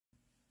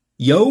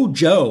Yo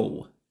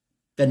Joe!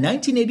 The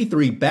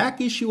 1983 back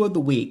issue of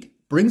the week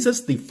brings us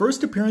the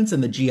first appearance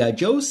on the G.I.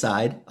 Joe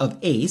side of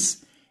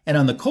Ace, and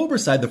on the Cobra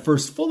side the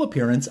first full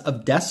appearance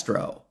of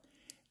Destro.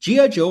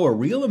 G.I. Joe, A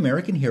Real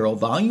American Hero,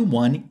 Volume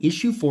 1,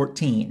 Issue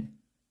 14.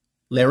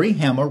 Larry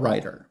Hama,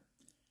 writer.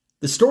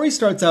 The story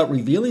starts out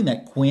revealing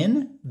that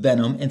Quinn,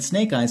 Venom, and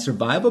Snake Eyes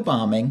survive a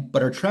bombing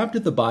but are trapped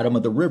at the bottom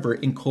of the river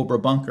in Cobra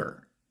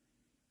Bunker.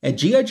 At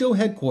G.I. Joe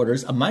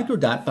headquarters, a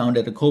microdot found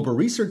at a Cobra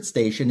research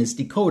station is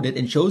decoded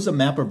and shows a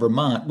map of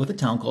Vermont with a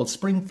town called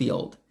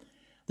Springfield.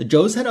 The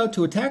Joes head out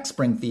to attack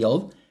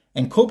Springfield,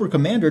 and Cobra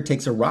Commander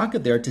takes a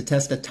rocket there to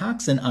test a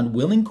toxin on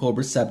willing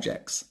Cobra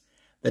subjects.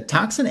 The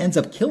toxin ends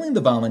up killing the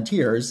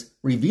volunteers,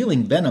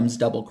 revealing Venom's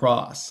double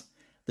cross.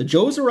 The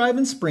Joes arrive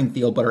in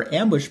Springfield but are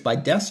ambushed by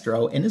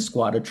Destro and his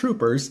squad of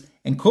troopers,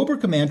 and Cobra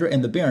Commander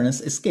and the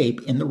Baroness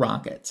escape in the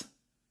rocket.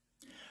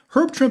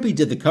 Herb Trimpe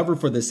did the cover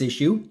for this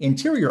issue,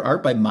 interior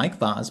art by Mike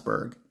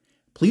Vosburg.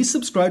 Please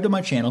subscribe to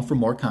my channel for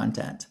more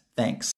content. Thanks.